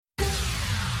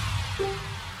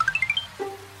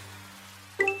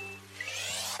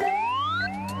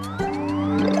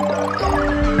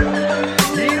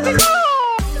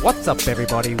What's up,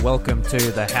 everybody? Welcome to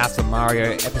the House of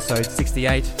Mario, episode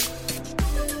 68.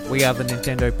 We are the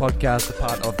Nintendo podcast, a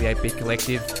part of the 8-Bit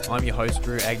Collective. I'm your host,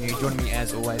 Drew Agnew. Joining me,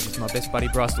 as always, is my best buddy,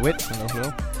 Bryce DeWitt.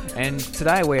 Hello. And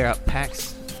today we're at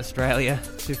PAX Australia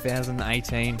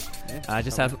 2018.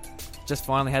 Just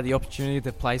finally had the opportunity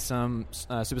to play some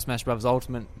Super Smash Bros.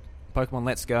 Ultimate, Pokemon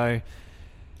Let's Go.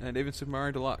 And even Super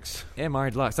Mario Deluxe. Yeah,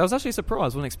 Mario Deluxe. I was actually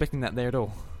surprised. Wasn't expecting that there at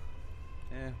all.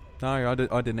 Yeah. No,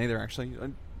 I didn't either, actually.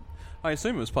 I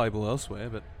assume it was playable elsewhere,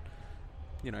 but,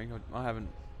 you know, I haven't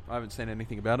seen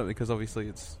anything about it because obviously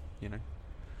it's, you know,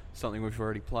 something we've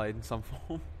already played in some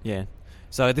form. Yeah.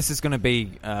 So this is going to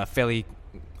be a fairly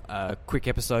quick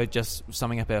episode, just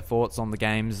summing up our thoughts on the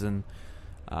games and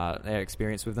our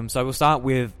experience with them. So we'll start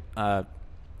with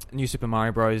New Super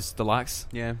Mario Bros. Deluxe.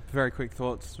 Yeah, very quick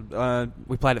thoughts.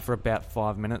 We played it for about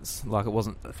 5 minutes, like it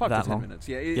wasn't 5 that to 10 long. minutes.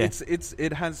 Yeah,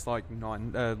 it has like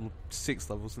 6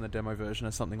 levels in the demo version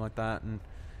or something like that, and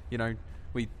you know,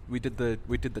 we did the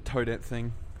Toadette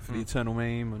thing for the Eternal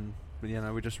Meme, and you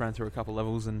know, we just ran through a couple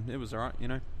levels and it was alright, you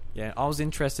know. Yeah, I was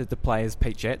interested to play as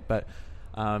Peachette, but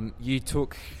you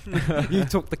took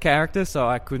the character, so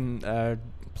I couldn't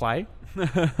play.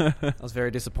 I was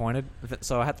very disappointed.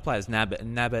 So I had to play as Nabbit,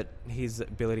 and Nabbit, his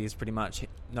ability is pretty much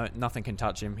nothing can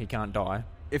touch him. He can't die.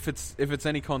 If it's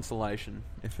any consolation,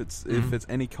 if it's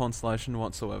any consolation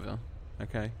whatsoever,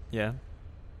 okay. Yeah.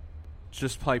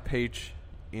 Just play Peach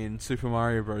in Super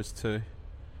Mario Bros. 2.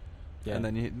 Yeah. And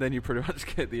then you pretty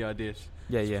much get the idea.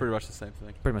 Yeah, it's yeah. Pretty much the same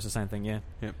thing. Pretty much the same thing. Yeah.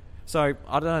 Yep. So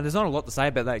I don't know. There's not a lot to say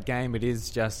about that game. It is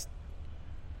just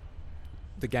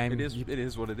the game. It is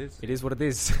what it is. It is what it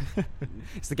is.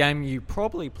 It's the game you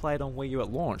probably played on Wii U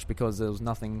at launch because there was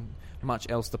nothing much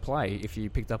else to play if you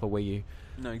picked up a Wii U.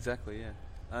 No, exactly,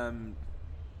 yeah.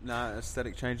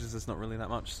 Aesthetic changes, there's not really that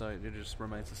much, so it just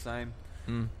remains the same.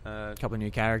 A couple of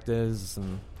new characters.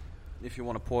 And if you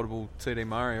want a portable 2D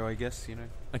Mario, I guess, you know.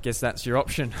 I guess that's your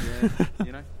option. Yeah,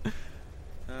 you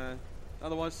know.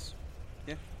 Otherwise,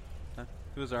 yeah.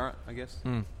 It was alright, I guess.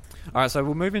 Alright, so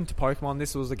we'll move into Pokemon.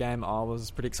 This was a game I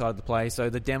was pretty excited to play. So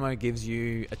the demo gives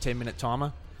you a 10-minute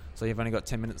timer. So you've only got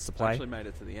 10 minutes to play. I actually made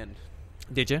it to the end.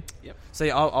 Did you? Yep.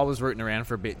 See, I was rooting around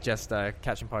for a bit, just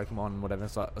catching Pokemon and whatever.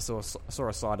 So I saw a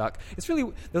Psyduck. It's really...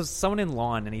 There was someone in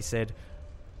line and he said,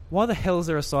 why the hell is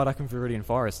there a Psyduck in Viridian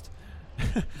Forest?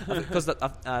 Because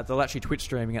they're actually Twitch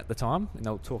streaming at the time, and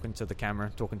they were talking to the camera,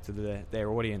 talking to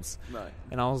their audience. Right.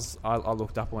 And I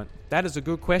looked up and went, that is a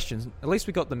good question. At least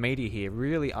we got the media here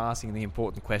really asking the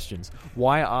important questions.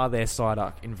 Why are there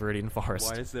Psyduck in Viridian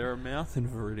Forest? Why is there a mouth in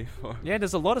Viridian Forest? Yeah,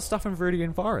 there's a lot of stuff in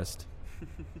Viridian Forest.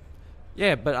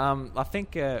 Yeah, but I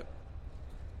think I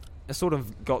sort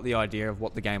of got the idea of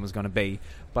what the game was going to be.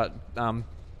 But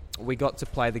we got to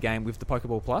play the game with the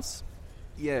Pokeball Plus.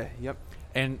 Yeah, yep.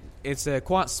 And it's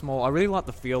quite small. I really like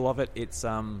the feel of it. It's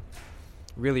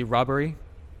really rubbery.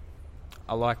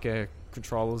 I like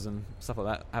controllers and stuff like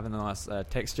that having a nice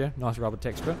texture, nice rubber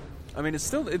texture. I mean, it's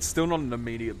still not an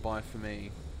immediate buy for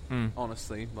me,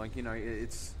 honestly. Like, you know,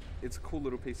 it's a cool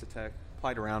little piece of tech.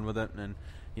 Played around with it, and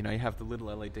you know, you have the little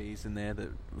LEDs in there that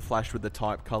flash with the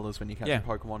type colors when you catch a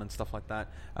Pokemon and stuff like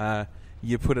that.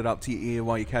 You put it up to your ear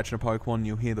while you're catching a Pokemon, and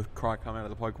you'll hear the cry come out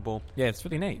of the Pokeball. Yeah, it's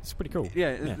really neat. It's pretty cool.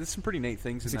 Yeah, there's some pretty neat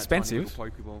things it's in expensive, that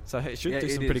tiny little Pokeball. So it should do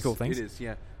some pretty cool things. It is,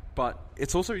 yeah. But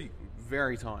it's also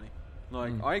very tiny.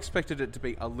 Like, I expected it to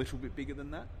be a little bit bigger than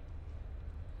that.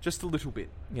 Just a little bit.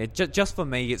 Yeah, just for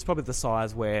me, it's probably the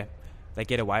size where they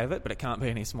get away with it, but it can't be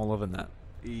any smaller than that.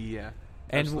 Yeah,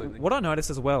 and absolutely. What I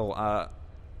noticed as well,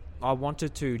 I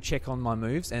wanted to check on my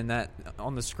moves, and that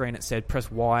on the screen it said press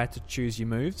Y to choose your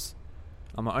moves.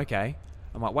 I'm like, okay.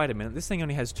 I'm like, wait a minute. This thing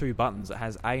only has 2 buttons. It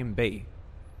has A and B.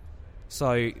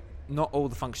 So not all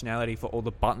the functionality for all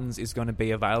the buttons is going to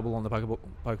be available on the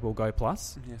Pokeball Go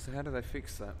Plus. Yeah, so how do they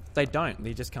fix that? They don't.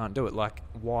 They just can't do it. Like,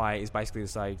 Y is basically to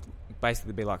say,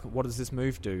 be like, what does this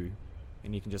move do?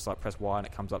 And you can just like press Y and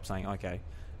it comes up saying, okay.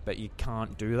 But you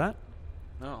can't do that.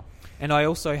 Oh. And I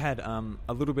also had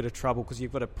a little bit of trouble because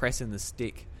you've got to press in the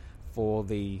stick for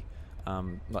the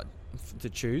to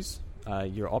choose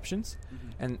your options.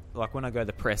 And like when I go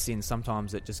to press in,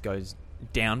 sometimes it just goes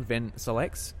down then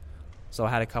selects. So I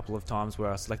had a couple of times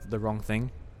where I selected the wrong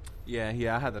thing. Yeah,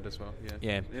 I had that as well.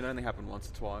 Yeah. It only happened once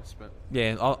or twice, but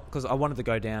yeah, because I wanted to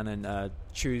go down and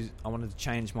choose. I wanted to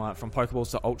change from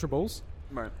Pokeballs to Ultra Balls.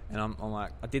 Right. And I'm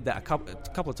like, I did that a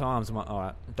couple of times. I'm like, all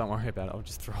right, don't worry about it. I'll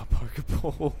just throw a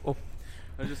Pokeball.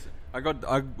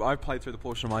 I played through the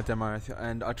portion of my demo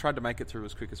and I tried to make it through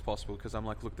as quick as possible because I'm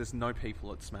like, look, there's no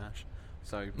people at Smash,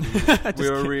 so we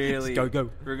were really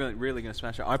really going to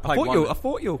smash it. I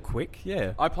thought you were quick.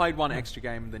 Yeah, I played one extra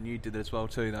game than you did as well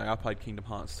too. Though I played Kingdom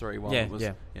Hearts 3.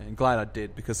 And glad I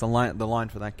did because the line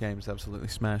for that game is absolutely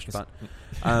smashed. But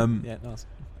yeah, nice.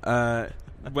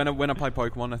 When I played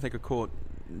Pokemon, I think I caught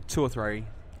 2 or 3.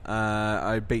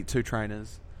 I beat 2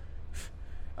 trainers.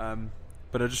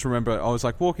 But I just remember I was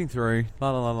like walking through,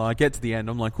 I get to the end,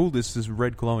 I'm like, oh, this is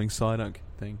red glowing Psyduck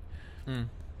thing.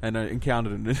 And I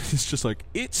encountered it, and it's just like,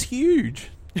 it's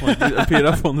huge. Like, it appeared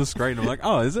up on the screen. I'm like,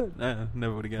 oh, is it? Nah,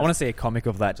 never would again. I want to see a comic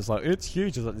of that, just like, it's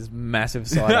huge. It's like this massive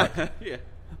Psyduck. Yeah.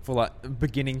 For like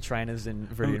beginning trainers in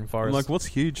Viridian Forest. I'm like, what's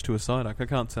huge to a Psyduck? I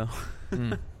can't tell.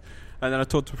 And then I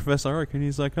talked to Professor Oak, and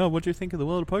he's like, oh, what do you think of the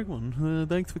world of Pokemon?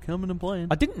 Thanks for coming and playing.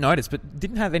 I didn't notice, but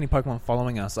didn't have any Pokemon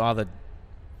following us either.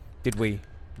 Did we?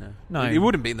 No. It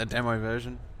wouldn't be in the demo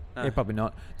version. No. Yeah, probably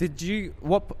not. Did you...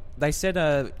 They said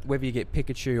whether you get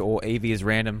Pikachu or Eevee is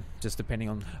random, just depending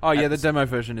on... Oh, yeah, the demo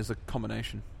version is a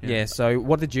combination. Yeah, so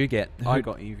what did you get? I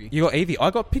got Eevee. You got Eevee.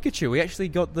 I got Pikachu. We actually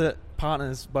got the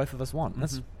partners both of us want.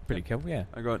 That's pretty cool, yeah.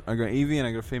 I got Eevee and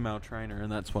I got a female trainer,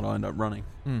 and that's what I ended up running.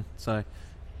 So,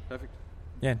 perfect.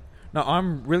 Yeah. No,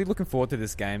 I'm really looking forward to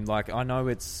this game. Like, I know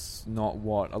it's not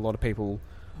what a lot of people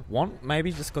want,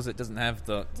 maybe just because it doesn't have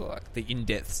the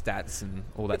in-depth stats and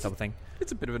all that type of thing.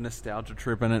 It's a bit of a nostalgia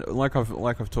trip, and like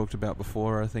I've talked about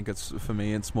before, I think for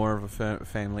me it's more of a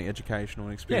family educational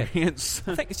experience.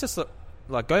 Yeah. I think it's just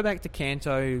like go back to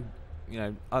Kanto. You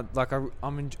know,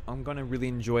 I'm going to really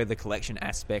enjoy the collection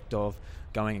aspect of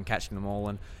going and catching them all,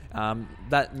 and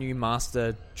that new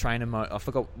Master Trainer mode. I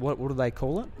forgot what do they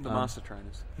call it? The Master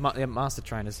Trainers. Master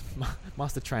Trainers,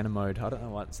 Master Trainer mode. I don't know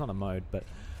why it's not a mode, but.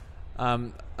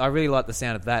 I really like the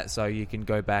sound of that, so you can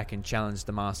go back and challenge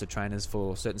the Master Trainers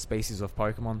for certain species of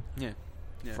Pokemon. Yeah.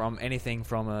 From anything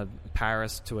from a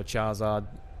Paris to a Charizard.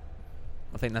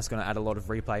 I think that's going to add a lot of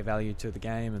replay value to the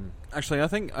game. And actually, I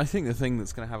think the thing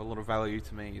that's going to have a lot of value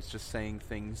to me is just seeing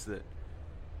things that,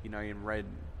 you know, in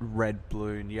red,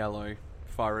 blue, and yellow,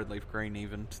 fire red, leaf green,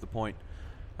 even to the point.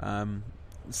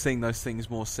 Seeing those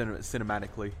things more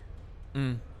cinematically.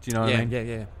 Do you know what I mean?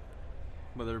 Yeah.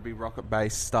 Whether it be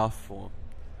rocket-based stuff or,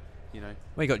 you know...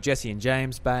 Well, you got Jesse and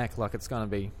James back. Like, it's going to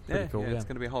be pretty cool. Yeah, it's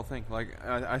going to be a whole thing. Like,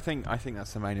 I think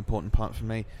that's the main important part for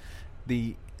me.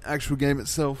 The actual game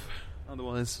itself,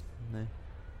 otherwise,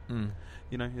 no.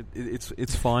 You know,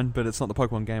 it's fine, but it's not the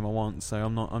Pokemon game I want. So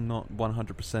I'm not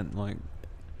 100% like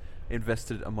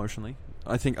invested emotionally.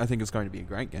 I think it's going to be a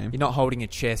great game. You're not holding a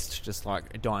chest, just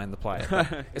like dying to play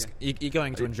it. You're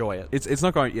going to enjoy it. It's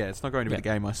not going. Yeah, it's not going to be the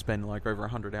game I spend like over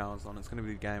 100 hours on. It's going to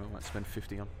be the game I might spend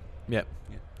 50 on. Yep.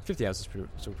 Yeah. 50 hours is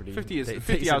still pretty.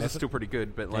 50 hours is still pretty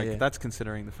good, but like that's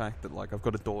considering the fact that like I've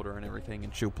got a daughter and everything,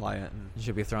 and she'll play it. And you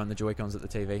should be throwing the Joy-Cons at the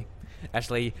TV.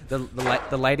 Actually, the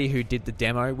lady who did the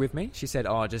demo with me, she said,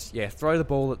 "Oh, just throw the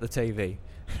ball at the TV."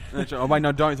 Oh wait,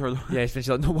 no, don't throw. She's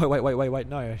like, "No, wait,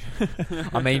 no."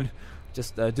 I mean.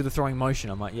 Just do the throwing motion.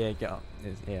 I'm like, I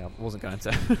wasn't going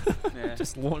to.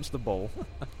 Just launch the ball.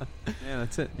 Yeah,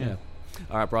 that's it. Yeah.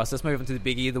 All right, Bryce. Let's move on to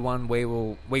the biggie, the one we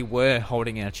were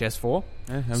holding our chest for.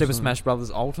 Yeah, Super Smash Brothers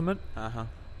Ultimate. One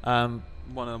of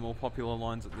the more popular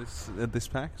lines at this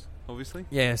PAX, obviously.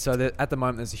 Yeah. So at the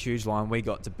moment, there's a huge line. We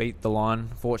got to beat the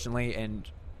line, fortunately, and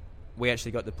we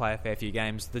actually got to play a fair few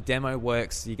games. The demo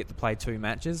works. You get to play 2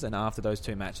 matches, and after those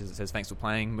 2 matches, it says, "Thanks for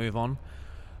playing. Move on."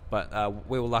 But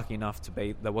we were lucky enough to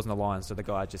be... There wasn't a line, so the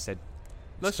guy just said...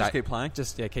 Let's just keep playing.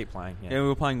 Keep playing. Yeah, we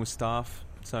were playing with staff,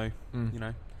 so, you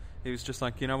know... He was just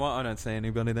like, you know what, I don't see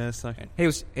anybody there, so... He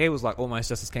was like almost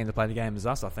just as keen to play the game as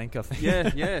us, I think.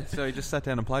 Yeah, so he just sat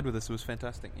down and played with us. It was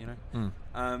fantastic, you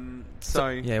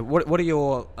know? What are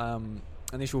your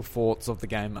initial thoughts of the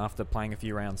game after playing a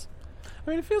few rounds? I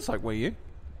mean, it feels like Wii U.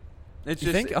 You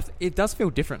think? It does feel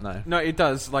different, though. No, it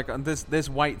does. Like, there's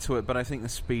weight to it, but I think the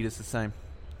speed is the same.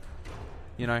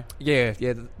 You know? Yeah.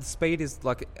 The speed is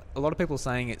like a lot of people are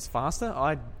saying it's faster.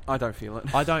 I don't feel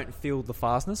it. I don't feel the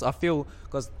fastness. I feel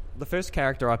because the first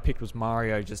character I picked was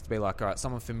Mario, just to be like, all right,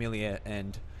 someone familiar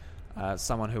and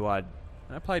someone who I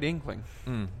played Inkling.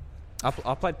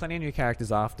 I played plenty of new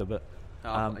characters after, but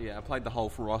I played the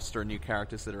whole roster of new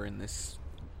characters that are in this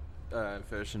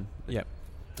version. Yeah,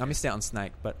 I missed out on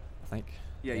Snake, but I think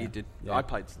you did. Yeah. I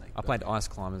played Snake. I played Ice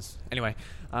Climbers. Anyway.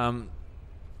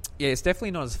 Yeah, it's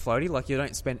definitely not as floaty. Like, you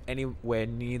don't spend anywhere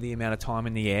near the amount of time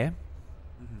in the air.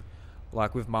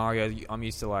 Like, with Mario, I'm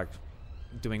used to, like,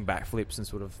 doing backflips and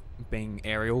sort of being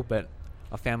aerial, but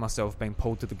I found myself being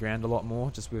pulled to the ground a lot more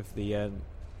just with the,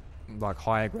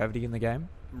 higher gravity in the game.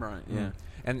 Right, yeah.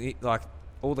 And,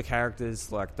 all the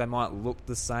characters, like, they might look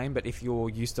the same, but if you're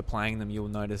used to playing them, you'll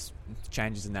notice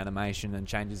changes in animation and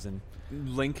changes in...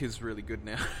 Link is really good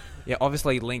now. Yeah,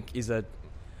 obviously Link is a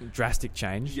drastic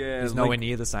change. Yeah, he's nowhere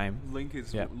near the same. Link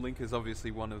is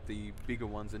obviously one of the bigger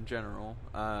ones in general,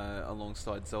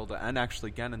 alongside Zelda and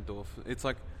actually Ganondorf. It's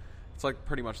like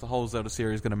pretty much the whole Zelda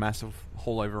series got a massive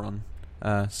haul over on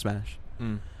Smash.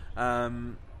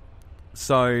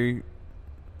 So,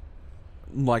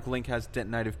 like, Link has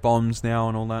detonative bombs now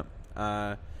and all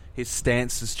that. His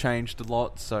stance has changed a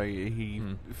lot, so he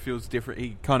feels different.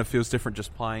 He kind of feels different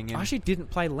just playing him. I actually didn't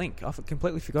play Link. I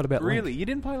completely forgot about Link. Really? You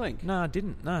didn't play Link? No, I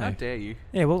didn't. No. How dare you?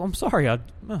 Yeah, well, I'm sorry.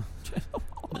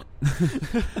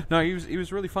 No, he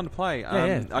was really fun to play.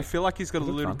 Yeah. I feel like he's got a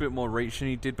little fun. bit more reach than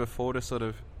he did before to sort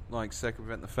of like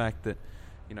circumvent the fact that,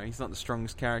 you know, he's not the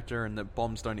strongest character and that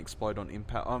bombs don't explode on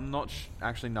impact. I'm not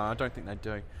actually, no, I don't think they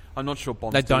do. I'm not sure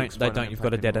bombs They do don't. explode They don't. on You've got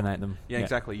to impact anymore. detonate them. Yeah,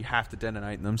 exactly. You have to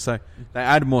detonate them. So they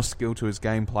add more skill to his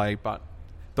gameplay, but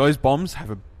those bombs have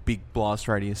a big blast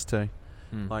radius too.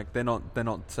 Like they're not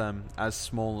as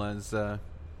small as for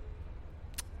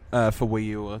Wii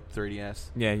U or 3DS.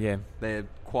 Yeah. They're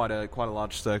quite a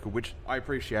large circle, which I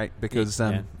appreciate because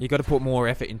you got to put more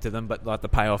effort into them, but like the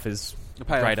payoff is the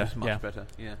payoff greater. is much better.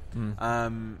 Yeah.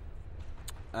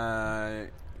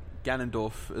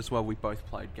 Ganondorf as well. We both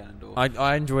played Ganondorf.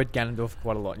 I enjoyed Ganondorf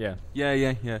quite a lot. Yeah.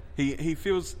 Yeah. He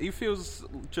feels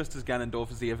just as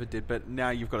Ganondorf as he ever did, but now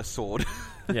you've got a sword.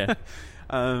 Yeah.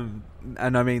 And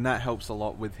I mean that helps a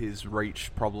lot with his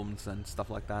reach problems and stuff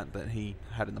like that he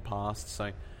had in the past.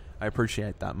 So I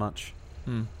appreciate that much.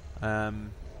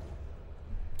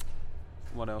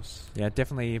 What else? Yeah,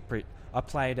 definitely. I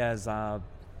played as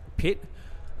Pit.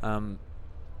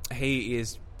 He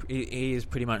is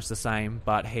pretty much the same,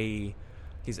 but his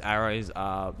arrows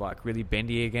are like really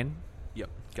bendy again. Yep.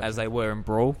 As they were in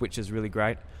Brawl, which is really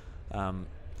great.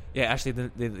 Yeah, actually,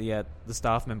 the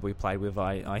staff member we played with,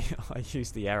 I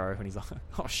used the arrow, and he's like,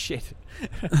 "Oh shit!"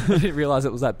 I didn't realise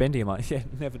it was that bendy. I'm like, "Yeah,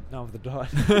 never died."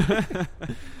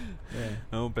 Yeah.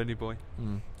 Oh, bendy boy.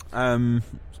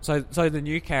 So the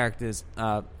new characters,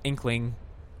 Inkling.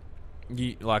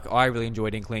 I really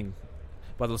enjoyed Inkling.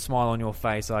 By the smile on your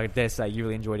face, I dare say you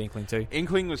really enjoyed Inkling too.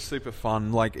 Inkling was super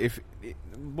fun. Like,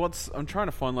 I'm trying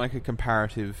to find like a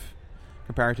comparative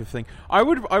thing. I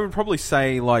would probably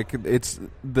say like it's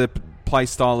the play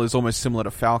style is almost similar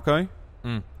to Falco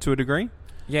to a degree.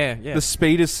 Yeah. The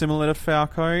speed is similar to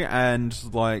Falco, and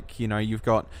like, you know, you've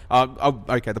got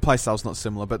okay, the play style's not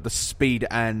similar, but the speed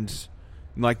and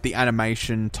like the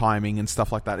animation, timing, and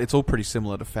stuff like that, it's all pretty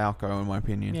similar to Falco in my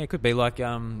opinion. Yeah, it could be like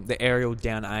the aerial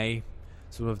down A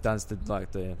sort of does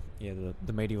the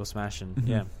medial smash, and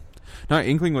yeah. No,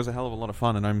 Inkling was a hell of a lot of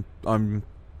fun, and I'm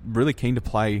really keen to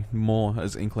play more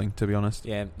as Inkling, to be honest.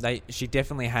 Yeah, she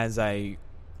definitely has a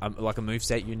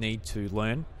moveset you need to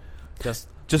learn. Just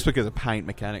because of paint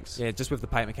mechanics. Yeah, just with the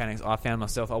paint mechanics, I found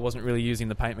myself I wasn't really using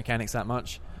the paint mechanics that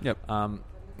much. Yep.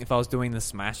 If I was doing the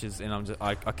smashes and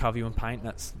I cover you in paint,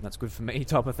 that's good for me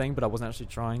type of thing. But I wasn't actually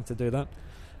trying to do that.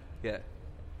 Yeah.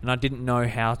 And I didn't know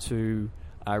how to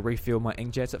refill my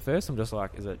inkjets at first. I'm just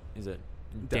like, is it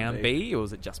down B or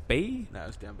is it just B? No,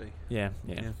 it's down B. Yeah.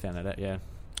 Found that out. Yeah.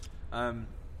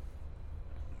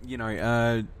 You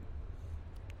know,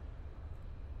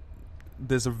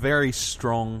 there's a very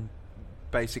strong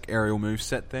basic aerial move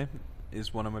set there,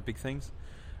 is one of my big things.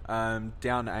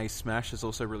 Down A smash is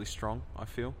also really strong, I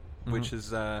feel, which is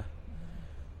trying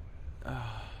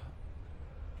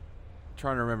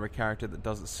to remember a character that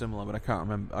does it similar, but I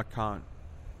can't.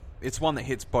 It's one that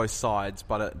hits both sides,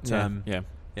 but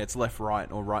it's left right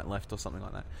or right left or something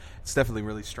like that. It's definitely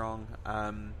really strong.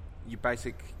 Your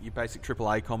basic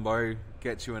AAA combo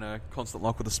gets you in a constant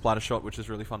lock with a splatter shot, which is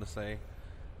really fun to see.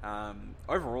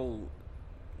 Overall,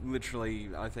 literally,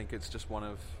 I think it's just one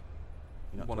of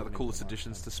the coolest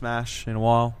additions to Smash in a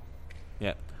while.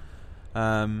 Yeah.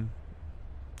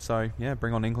 So yeah,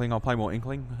 bring on Inkling. I'll play more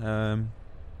Inkling.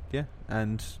 Yeah,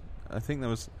 and I think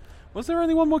was there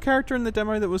only one more character in the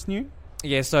demo that was new?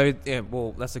 Yeah, so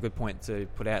well, that's a good point to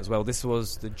put out as well. This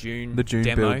was the June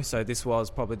demo, build. So this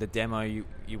was probably the demo you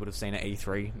would have seen at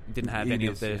E3. It didn't have any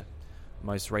of the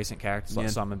most recent characters like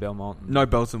Simon Belmont. No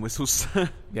bells and whistles.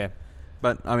 Yeah.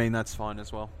 But, I mean, that's fine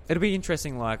as well. It'll be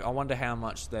interesting, like, I wonder how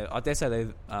much I dare say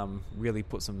they've really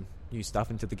put some new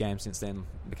stuff into the game since then,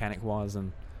 mechanic-wise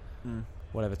and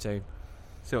whatever too.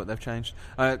 See what they've changed.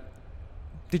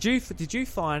 Did you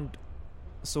find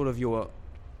sort of your...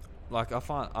 Like,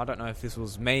 I don't know if this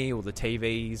was me or the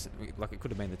TVs, like it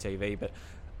could have been the TV, but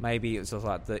maybe it's just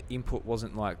like the input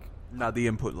wasn't like No, the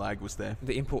input lag was there.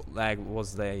 The input lag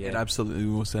was there, yeah. It absolutely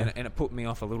was there. And it put me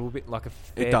off a little bit, like a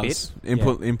fair It does. bit.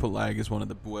 Input lag is one of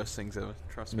the worst things ever.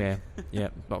 Trust me. Yeah, yeah.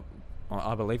 But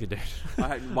I believe you, dude. I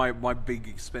had my big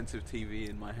expensive TV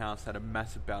in my house had a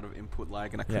massive bout of input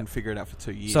lag, and I couldn't figure it out for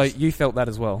 2 years. So you felt that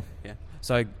as well? Yeah.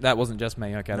 So that wasn't just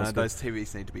me. Okay, no, those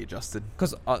TVs need to be adjusted.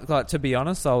 Because, like, to be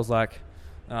honest, I was like,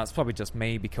 it's probably just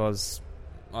me because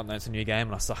I don't know, it's a new game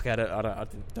and I suck at it. I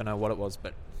don't know what it was,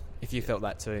 but if you felt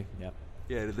that too, yeah.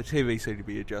 Yeah, the TVs need to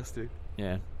be adjusted.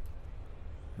 Yeah.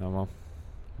 Oh well,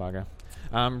 bugger.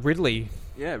 Ridley.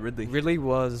 Yeah, Ridley.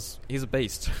 He's a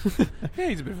beast. Yeah,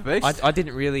 he's a bit of a beast. I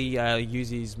didn't really use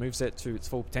his moveset to its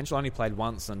full potential. I only played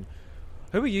once. And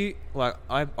who were you? Like,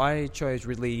 I chose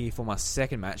Ridley for my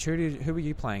second match. Who were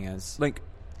you playing as? Link,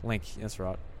 that's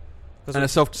right. And I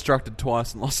self-destructed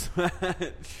twice and lost the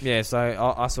match. Yeah,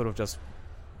 so I sort of just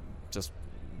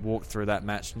walked through that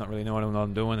match, not really knowing what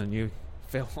I'm doing, and you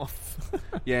fell off.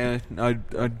 Yeah,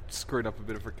 I screwed up a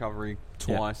bit of recovery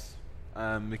twice.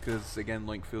 Because again,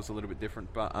 Link feels a little bit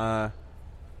different. But I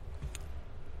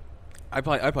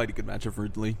played a good match of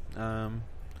Ridley.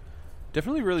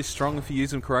 Definitely really strong if you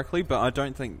use him correctly. But I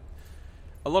don't think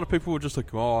a lot of people were just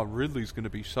like, "Oh, Ridley's going to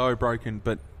be so broken."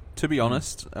 But to be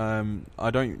honest,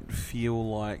 I don't feel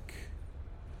like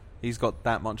he's got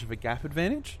that much of a gap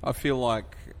advantage. I feel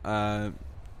like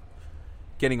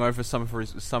getting over some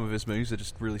of his moves are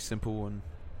just really simple, and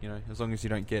as long as you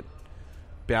don't get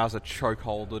Bowser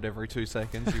chokeholded every 2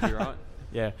 seconds, you'll be right.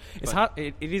 Yeah, it's hard.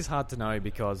 It is hard to know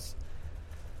because,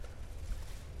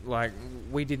 like,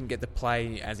 we didn't get to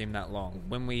play as him that long.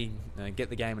 When we get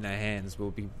the game in our hands,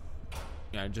 we'll be,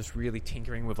 just really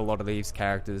tinkering with a lot of these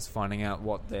characters, finding out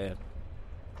what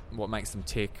makes them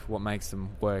tick, what makes them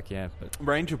work. Yeah, but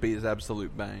Range will be his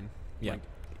absolute bane. Yeah, like,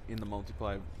 in the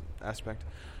multiplayer aspect.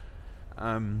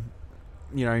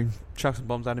 Chuck some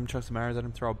bombs at him, chuck some arrows at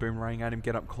him, throw a boomerang at him,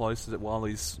 get up close while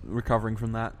he's recovering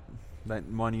from that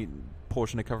minute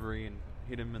portion of recovery and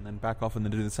hit him, and then back off and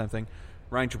then do the same thing.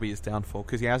 Range will be his downfall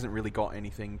because he hasn't really got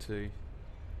anything to...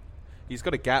 He's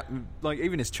got a gap, like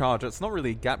even his charge, it's not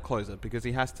really a gap closer because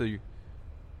he has to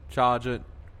charge it,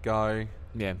 go...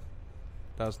 Yeah.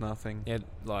 Does nothing. Yeah,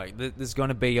 like there's going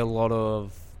to be a lot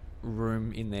of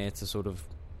room in there to sort of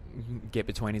get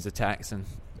between his attacks and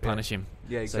punish him.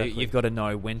 Yeah, exactly. So you've got to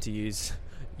know when to use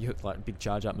your big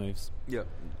charge up moves. Yeah,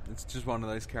 it's just one of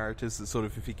those characters that sort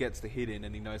of, if he gets the hit in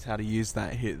and he knows how to use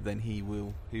that hit, then he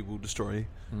will destroy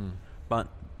you. But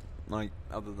like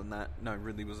other than that, no,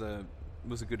 Ridley was a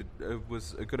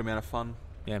good amount of fun.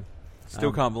 Yeah,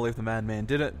 still can't believe the Madman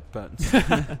did it, but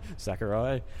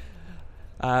Sakurai.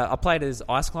 I played as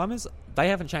Ice Climbers. They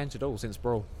haven't changed at all since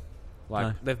Brawl.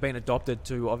 Like, they've been adopted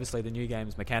to obviously the new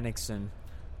game's mechanics and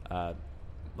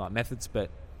like methods, but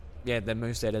yeah, their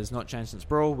moveset has not changed since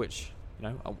Brawl, which,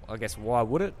 I guess why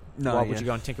would it? No, why would you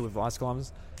go and tinker with Ice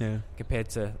Climbers? Yeah. Compared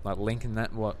to like Link and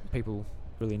that, what people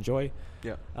really enjoy.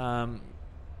 Yeah.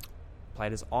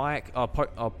 Played as Ike,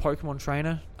 Pokemon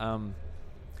Trainer.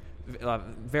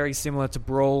 Very similar to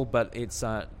Brawl, but it's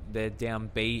their down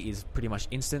B is pretty much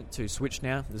instant to switch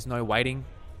now. There's no waiting.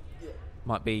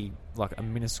 Might be like a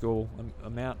minuscule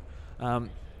amount.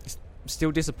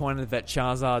 Still disappointed that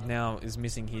Charizard now is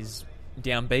missing his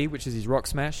down B, which is his Rock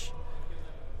Smash.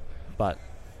 But,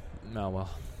 we'll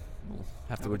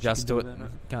have to adjust to it.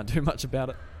 Can't do much about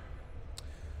it.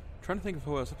 Trying to think of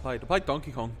who else I played. I played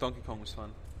Donkey Kong. Donkey Kong was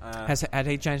fun. Had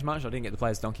he changed much? I didn't get to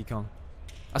play as Donkey Kong.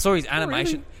 I saw his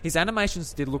animation. Really? His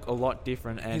animations did look a lot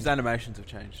different, and his animations have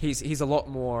changed. He's a lot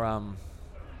more.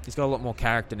 He's got a lot more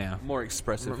character now. More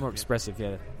expressive. More expressive.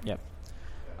 Yeah. Yep.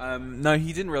 No,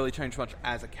 he didn't really change much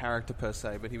as a character per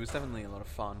se, but he was definitely a lot of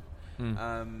fun.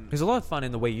 He was a lot of fun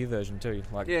in the Wii U version too.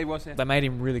 Like, yeah, he was. Yeah. They made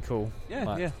him really cool.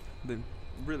 Yeah, yeah. They're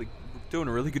really doing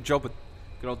a really good job with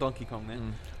good old Donkey Kong there.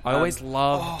 I always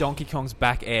loved Donkey Kong's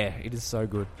back air. It is so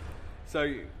good.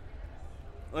 So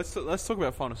let's talk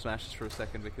about Final Smashes for a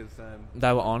second because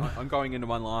they were on. I'm going into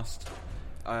my last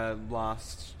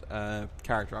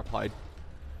character I played.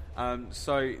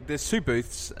 So there's two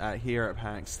booths here at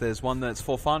PAX. There's one that's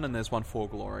for fun and there's one for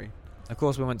glory. Of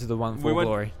course, we went to the one for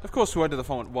glory. Of course, we went to the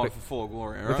one for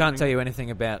glory. Right? We can't tell you anything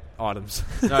about items.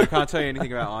 No, I can't tell you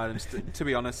anything about items. To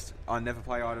be honest, I never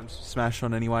play items Smash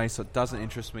on anyway, so it doesn't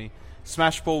interest me.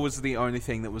 Smash Ball was the only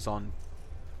thing that was on.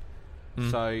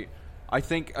 So I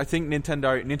think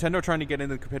Nintendo are trying to get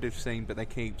into the competitive scene, but they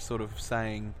keep sort of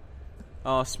saying,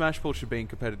 "Oh, Smash Ball should be in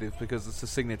competitive because it's a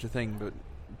signature thing." But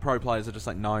pro players are just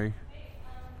like, "No,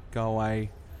 go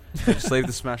away. Just leave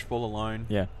the Smash Ball alone."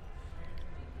 Yeah.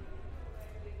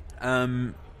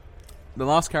 The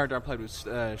last character I played was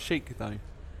Sheik, though.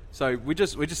 So we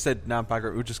just said, nah,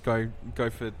 bugger it. We'll just go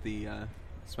for the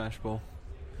Smash Ball.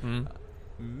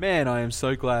 Man, I am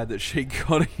so glad that she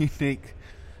got a unique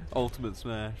Ultimate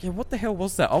Smash. Yeah, what the hell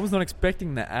was that? I was not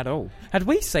expecting that at all. Had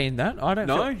we seen that? I don't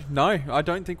know. No, I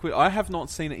don't think I have not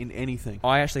seen it in anything.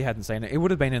 I actually hadn't seen it. It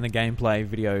would have been in a gameplay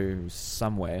video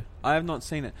somewhere. I have not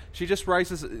seen it. She just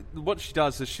raises... What she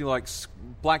does is she, like,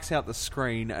 blacks out the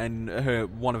screen and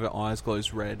one of her eyes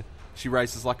glows red. She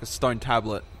raises, like, a stone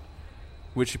tablet,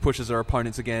 which she pushes her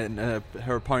opponent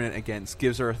against,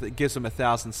 gives them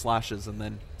 1,000 slashes, and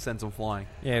then sends them flying.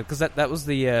 Yeah, because that was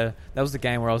the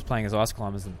game where I was playing as Ice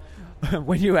Climbers, and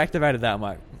when you activated that, I'm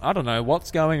like, I don't know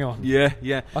what's going on.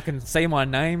 Yeah. I can see my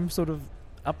name sort of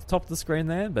up the top of the screen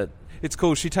there, but it's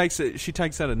cool. She takes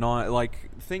out a knife.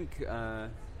 Like, think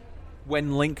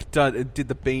when Link did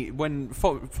the beam, when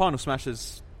Final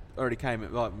Smashes already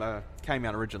came out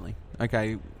originally.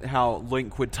 Okay, how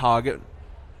Link would target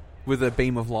with a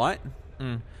beam of light.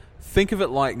 Think of it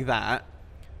like that,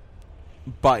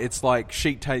 but it's like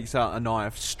Sheik takes out a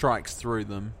knife, strikes through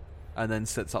them, and then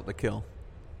sets up the kill.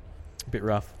 A bit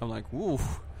rough. I'm like,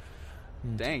 oof,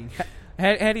 dang.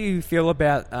 How do you feel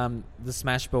about the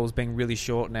Smash Balls being really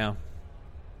short now?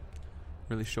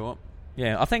 Really short?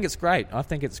 Yeah, I think it's great. I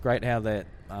think it's great how they're...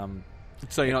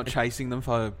 so you're not chasing them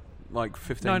for like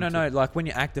 15... No. Like when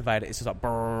you activate it, it's just like...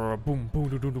 Brrr, boom, boom,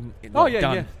 boom, boom,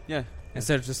 done. Yeah.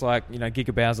 Instead of just like,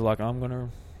 Giga Bowser like, I'm going to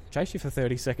chase you for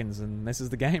 30 seconds and this is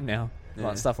the game now. Yeah.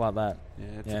 Like stuff like that.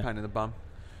 Yeah, it's a pain in the bum.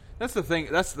 That's the thing.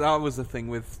 That was the thing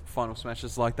with Final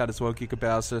Smashes like that as well. Giga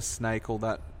Bowser, Snake, all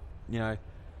that,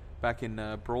 back in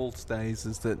Brawl's days,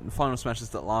 is that Final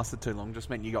Smashes that lasted too long just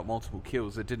meant you got multiple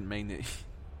kills. It didn't mean that,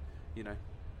 it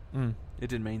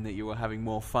didn't mean that you were having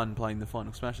more fun playing the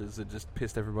Final Smashes. It just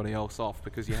pissed everybody else off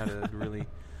because you had a really,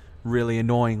 really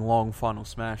annoying long Final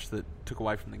Smash that took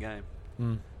away from the game.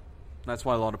 That's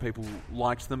why a lot of people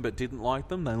liked them but didn't like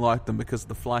them. They liked them because of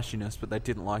the flashiness, but they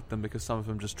didn't like them because some of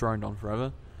them just droned on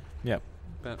forever. Yep.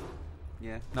 But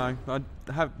yeah, no, I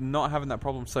have not having that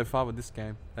problem so far with this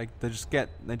game. They just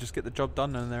get the job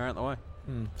done and they're out of the way.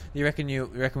 You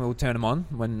reckon we'll turn them on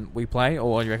when we play,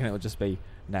 or you reckon it will just be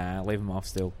leave them off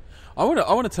still? I want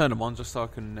to turn them on just so I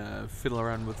can fiddle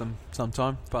around with them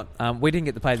sometime. But we didn't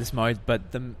get to play this mode,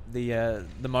 but the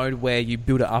mode where you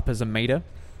build it up as a meter.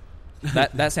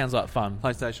 That sounds like fun.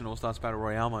 PlayStation All-Stars Battle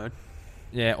Royale mode.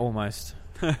 Yeah, almost.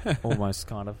 Almost,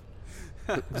 kind of.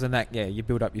 Because in that, you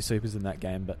build up your supers in that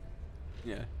game, but...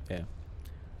 Yeah. Yeah.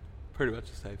 Pretty much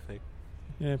the same thing.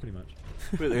 Yeah, pretty much.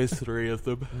 But there's 3 of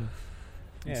them.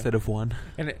 Instead of 1.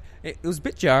 And it was a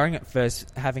bit jarring at first,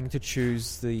 having to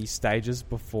choose the stages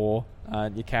before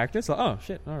your character. It's like, oh,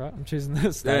 shit, alright, I'm choosing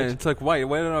this stage. Yeah, it's like, wait,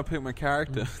 where did I pick my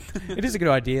character? It is a good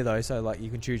idea, though, so like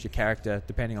you can choose your character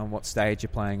depending on what stage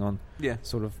you're playing on. Yeah.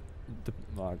 Sort of,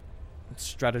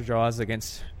 strategize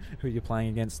against who you're playing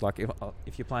against. Like,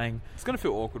 if you're playing... It's going to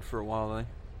feel awkward for a while, though.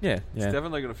 Yeah. It's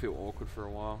definitely going to feel awkward for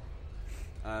a while.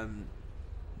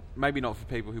 Maybe not for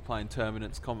people who play in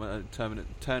tournaments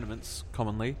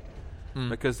commonly,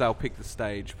 because they'll pick the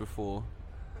stage before,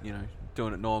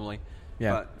 doing it normally.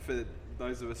 Yeah. But for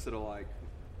those of us that are like,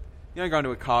 going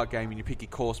to a kart game and you pick your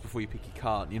course before you pick your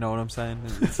kart, you know what I'm saying?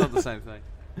 It's not the same thing.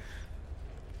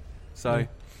 So,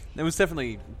 there was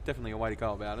definitely a way to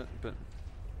go about it, but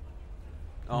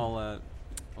I'll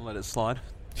let it slide.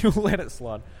 You'll let it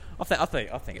slide. I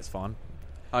think it's fine.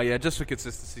 Oh yeah, just for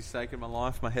consistency's sake in my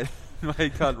life, my head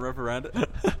can't wrap around it.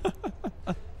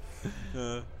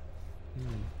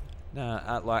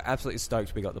 Absolutely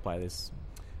stoked we got to play this.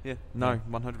 Yeah, no,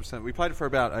 100%. We played it for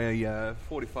about a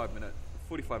 45 minute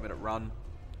run,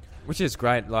 which is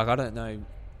great. Like, I don't know,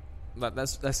 like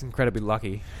that's incredibly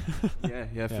lucky.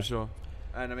 yeah, for sure.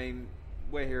 And I mean,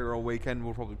 we're here all weekend.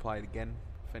 We'll probably play it again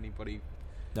if anybody.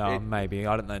 No, maybe,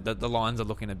 I don't know. The lines are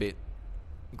looking a bit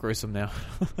gruesome now.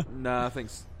 No, I think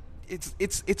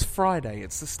it's Friday.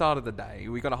 It's the start of the day.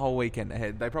 We got a whole weekend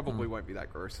ahead. They probably won't be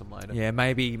that gruesome later. Yeah,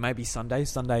 maybe Sunday.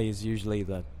 Sunday is usually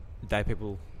the day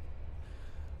people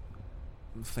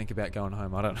think about going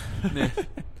home. I don't know.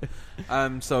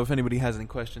 Yeah. So if anybody has any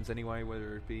questions anyway,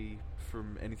 whether it be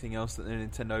from anything else at the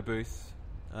Nintendo booth,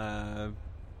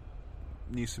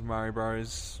 New Super Mario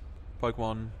Bros,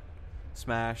 Pokemon,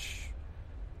 Smash,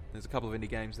 there's a couple of indie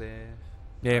games there.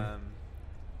 Yeah.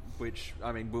 Which,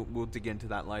 I mean, we'll dig into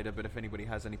that later, but if anybody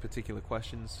has any particular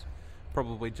questions,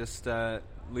 probably just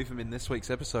leave them in this week's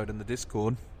episode in the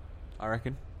Discord, I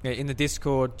reckon. Yeah, in the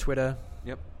Discord, Twitter.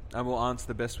 Yep. And we'll answer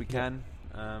the best we can.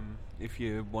 If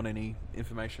you want any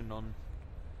information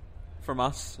from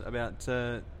us about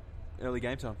early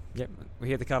game time. Yep. We're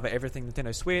here to cover everything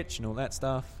Nintendo Switch and all that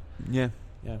stuff. Yeah.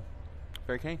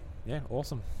 Very keen. Yeah,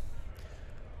 awesome.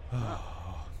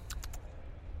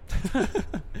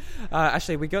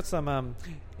 Actually, we got some.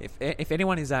 If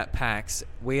anyone is at PAX,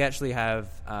 we actually have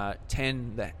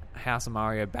 10 the House of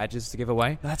Mario badges to give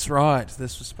away. That's right.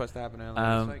 This was supposed to happen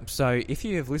earlier this week. So if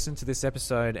you have listened to this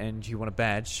episode and you want a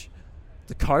badge,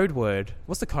 the code word.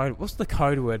 What's the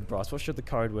code word, Bryce? What should the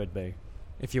code word be?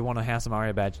 If you want a House of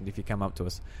Mario badge, and if you come up to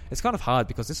us, it's kind of hard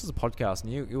because this is a podcast,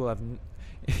 and you will have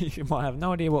you might have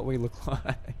no idea what we look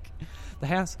like. The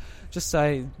house. Just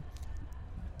say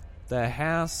the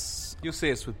house. You'll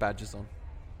see us with badges on.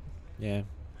 Yeah.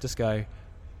 Just go,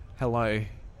 hello,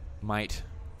 mate.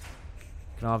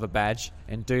 Can I have a badge?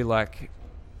 And do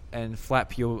and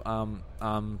flap your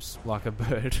arms like a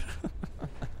bird.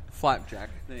 Flapjack.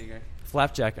 There you go.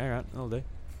 Flapjack. All right, that'll do.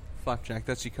 Flapjack.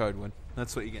 That's your code word.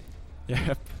 That's what you get.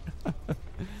 Yeah.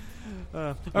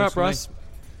 All right, Bryce.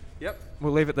 Yep.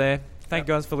 We'll leave it there. Thank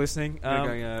you guys for listening. We're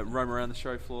going to roam around the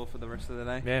show floor for the rest of the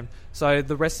day. Yeah. So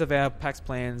the rest of our PAX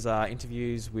plans are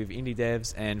interviews with indie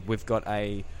devs, and we've got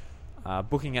a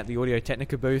booking at the Audio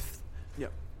Technica booth.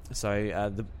 Yep.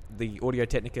 So the Audio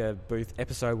Technica booth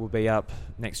episode will be up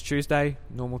next Tuesday,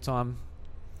 normal time.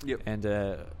 Yep. And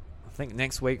I think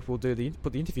next week we'll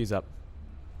put the interviews up.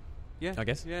 Yeah. I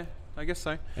guess. Yeah, I guess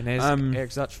so. And there's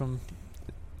Eric Zutch from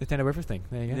Nintendo Everything.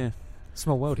 There you go. Yeah.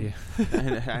 Small world here.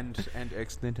 and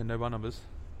ex Nintendo One numbers,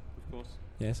 of course.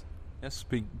 Yes. Yes.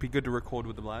 Be good to record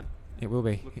with the lad. It will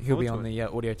be. He'll be on the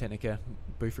Audio Technica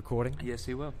booth recording. Yes,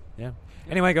 he will. Yeah.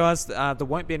 Anyway, guys, there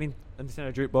won't be any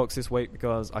Nintendo Jukebox this week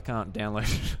because I can't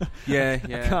download it. Yeah.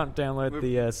 I can't download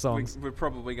the songs. We're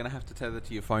probably going to have to tether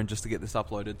to your phone just to get this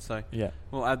uploaded. So yeah,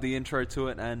 we'll add the intro to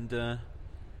it and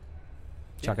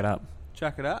chuck it up.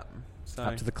 Chuck it up. So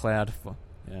up to the cloud.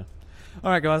 Yeah. All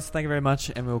right, guys. Thank you very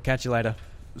much, and we'll catch you later.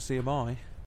 See you. Bye.